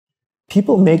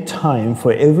People make time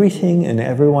for everything and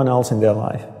everyone else in their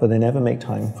life, but they never make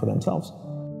time for themselves.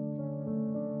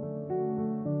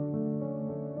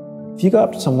 If you go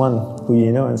up to someone who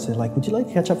you know and say, like, would you like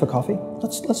to catch up for coffee?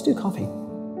 Let's do coffee.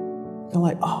 They're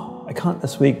like, oh, I can't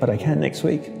this week, but I can next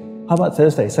week. How about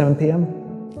Thursday, 7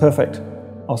 p.m.? Perfect.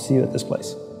 I'll see you at this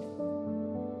place.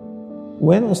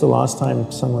 When was the last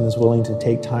time someone is willing to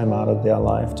take time out of their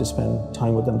life to spend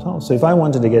time with themselves? So if I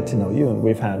wanted to get to know you, and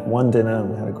we've had one dinner,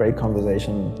 and we had a great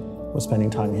conversation, we're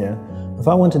spending time here. If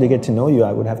I wanted to get to know you,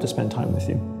 I would have to spend time with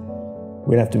you.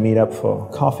 We'd have to meet up for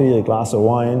coffee, a glass of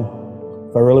wine.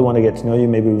 If I really want to get to know you,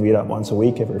 maybe we meet up once a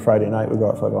week. Every Friday night we go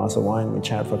out for a glass of wine, we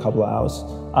chat for a couple of hours.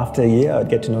 After a year, I'd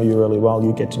get to know you really well,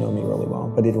 you'd get to know me really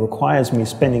well. But it requires me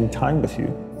spending time with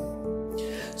you.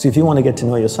 So if you want to get to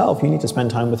know yourself, you need to spend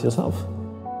time with yourself.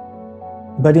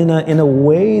 But in a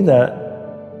way that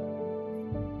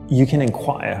you can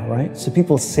inquire, right? So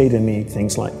people say to me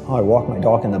things like, oh, I walk my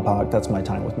dog in the park, that's my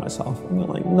time with myself. And I'm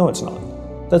like, no, it's not.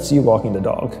 That's you walking the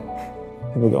dog.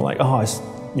 People go like, oh,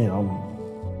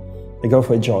 I go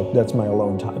for a jog, that's my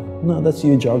alone time. No, that's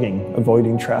you jogging,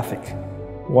 avoiding traffic,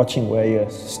 watching where you're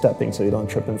stepping so you don't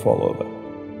trip and fall over.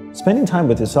 Spending time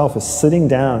with yourself is sitting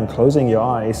down, closing your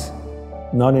eyes,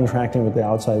 not interacting with the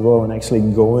outside world, and actually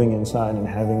going inside and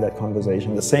having that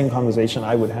conversation. The same conversation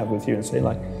I would have with you and say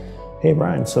like, hey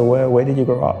Brian, so where did you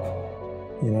grow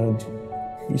up? You know,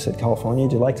 you said California,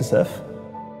 do you like to surf?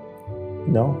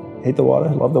 No? Hate the water,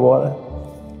 love the water?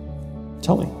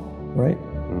 Tell me, right?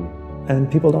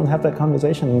 And people don't have that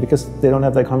conversation, and because they don't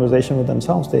have that conversation with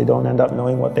themselves, they don't end up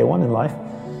knowing what they want in life.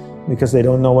 Because they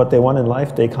don't know what they want in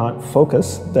life, they can't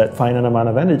focus that finite amount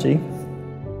of energy,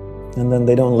 and then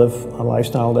they don't live a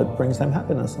lifestyle that brings them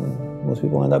happiness, and most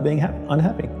people end up being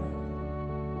unhappy.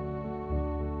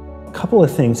 A couple of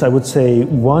things I would say.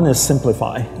 One is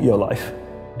simplify your life.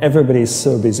 Everybody's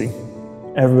so busy.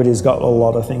 Everybody's got a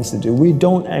lot of things to do. We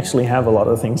don't actually have a lot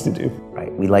of things to do.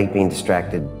 Right, we like being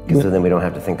distracted because then we don't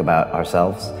have to think about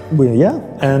ourselves.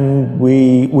 And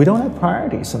we don't have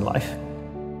priorities in life.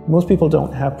 Most people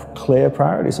don't have clear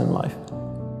priorities in life.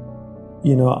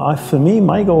 You know, for me,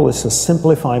 my goal is to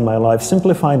simplify my life,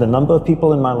 simplify the number of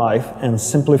people in my life, and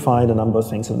simplify the number of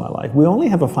things in my life. We only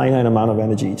have a finite amount of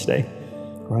energy each day,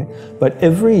 right? But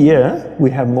every year,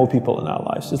 we have more people in our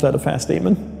lives. Is that a fair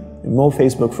statement? More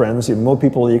Facebook friends, you have more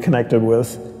people you're connected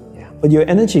with, but your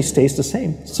energy stays the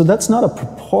same. So that's not a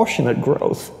proportionate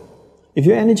growth. If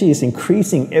your energy is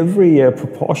increasing every year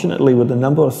proportionately with the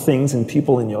number of things and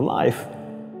people in your life,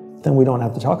 then we don't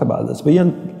have to talk about this. But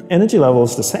your energy level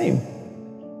is the same.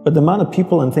 But the amount of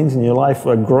people and things in your life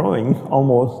are growing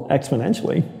almost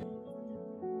exponentially.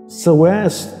 So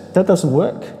whereas that doesn't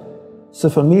work. So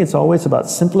for me, it's always about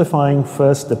simplifying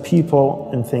first the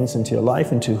people and things into your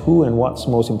life, into who and what's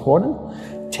most important,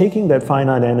 taking that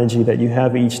finite energy that you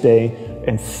have each day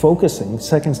and focusing.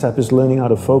 Second step is learning how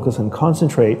to focus and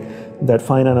concentrate that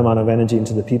finite amount of energy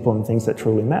into the people and things that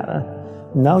truly matter.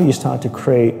 Now you start to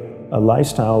create a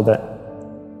lifestyle that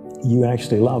you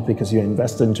actually love because you're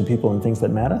invested into people and things that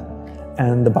matter.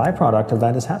 And the byproduct of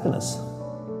that is happiness.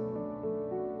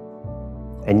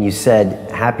 And you said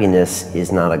happiness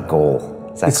is not a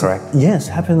goal. Is that correct? Yes,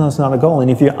 happiness is not a goal. And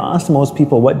if you ask most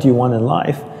people, what do you want in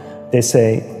life? They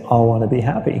say, I want to be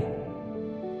happy.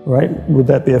 Right? Would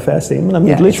that be a fair statement? I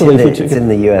mean, literally, it's in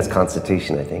the U.S.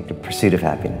 Constitution, I think, the pursuit of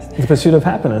happiness. The pursuit of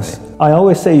happiness. Right. I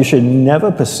always say you should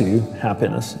never pursue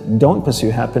happiness. Don't pursue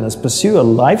happiness. Pursue a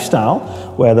lifestyle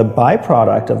where the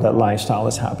byproduct of that lifestyle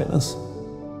is happiness.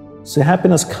 So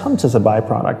happiness comes as a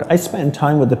byproduct. I spend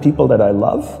time with the people that I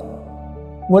love.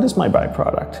 What is my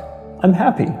byproduct? I'm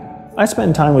happy. I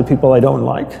spend time with people I don't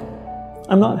like.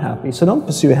 I'm not happy. So don't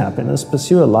pursue happiness.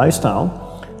 Pursue a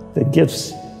lifestyle that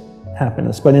gives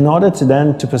happiness. But in order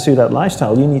to pursue that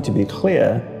lifestyle, you need to be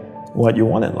clear what you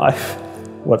want in life.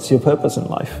 What's your purpose in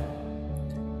life?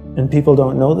 And people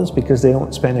don't know this because they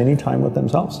don't spend any time with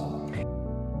themselves.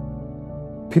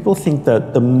 People think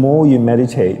that the more you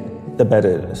meditate, the better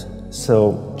it is.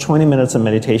 So 20 minutes of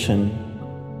meditation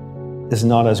is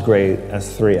not as great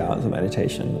as 3 hours of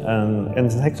meditation. And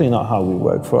it's actually not how we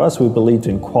work. For us, we believed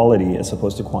in quality as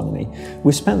opposed to quantity.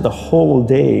 We spent the whole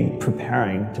day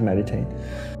preparing to meditate.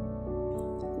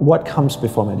 What comes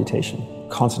before meditation?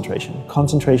 Concentration.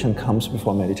 Concentration comes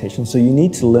before meditation. So you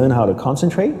need to learn how to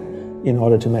concentrate in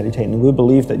order to meditate. And we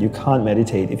believe that you can't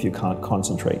meditate if you can't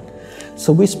concentrate.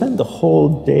 So we spend the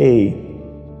whole day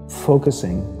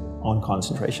focusing on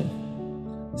concentration.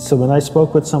 So when I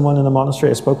spoke with someone in the monastery,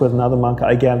 I spoke with another monk,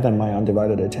 I gave them my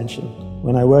undivided attention.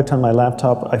 When I worked on my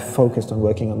laptop, I focused on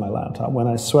working on my laptop. When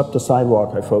I swept the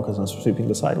sidewalk, I focused on sweeping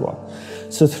the sidewalk.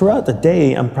 So throughout the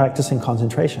day, I'm practicing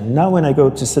concentration. Now when I go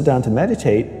to sit down to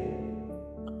meditate,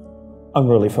 I'm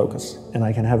really focused, and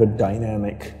I can have a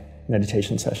dynamic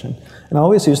meditation session. And I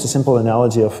always use the simple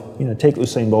analogy of, take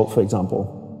Usain Bolt, for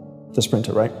example, the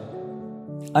sprinter, right?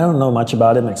 I don't know much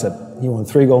about him except he won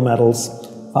 3 gold medals,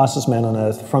 fastest man on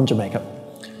earth from Jamaica.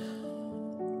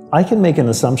 I can make an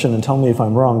assumption, and tell me if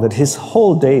I'm wrong, that his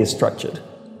whole day is structured.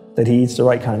 That he eats the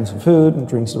right kinds of food and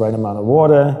drinks the right amount of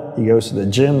water. He goes to the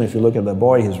gym. If you look at the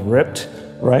boy, he's ripped,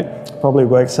 right? Probably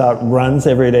works out, runs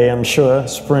every day, I'm sure,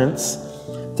 sprints,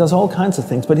 does all kinds of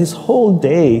things. But his whole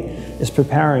day is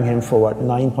preparing him for what,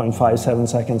 9.57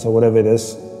 seconds or whatever it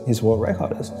is his world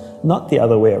record is, not the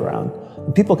other way around.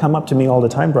 And people come up to me all the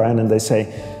time, Brian, and they say,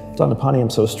 Dandapani, I'm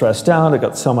so stressed out, I've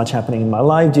got so much happening in my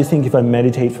life. Do you think if I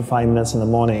meditate for 5 minutes in the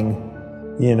morning,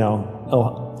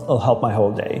 it'll help my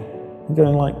whole day? I'm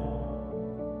going like,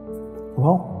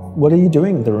 well, what are you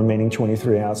doing the remaining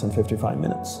 23 hours and 55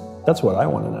 minutes? That's what I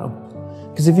want to know.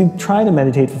 Because if you try to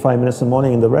meditate for 5 minutes in the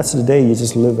morning and the rest of the day you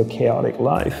just live a chaotic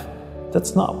life,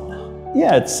 that's not,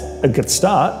 it's a good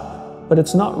start, but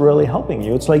it's not really helping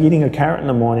you. It's like eating a carrot in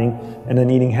the morning and then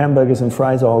eating hamburgers and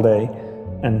fries all day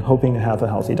and hoping to have a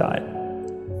healthy diet.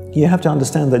 You have to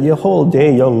understand that your whole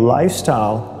day, your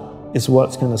lifestyle is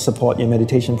what's going to support your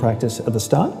meditation practice at the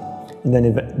start, and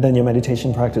then your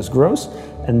meditation practice grows,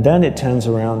 and then it turns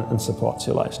around and supports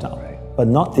your lifestyle. But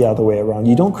not the other way around.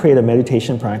 You don't create a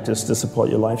meditation practice to support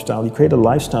your lifestyle. You create a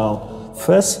lifestyle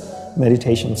first,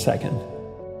 meditation second.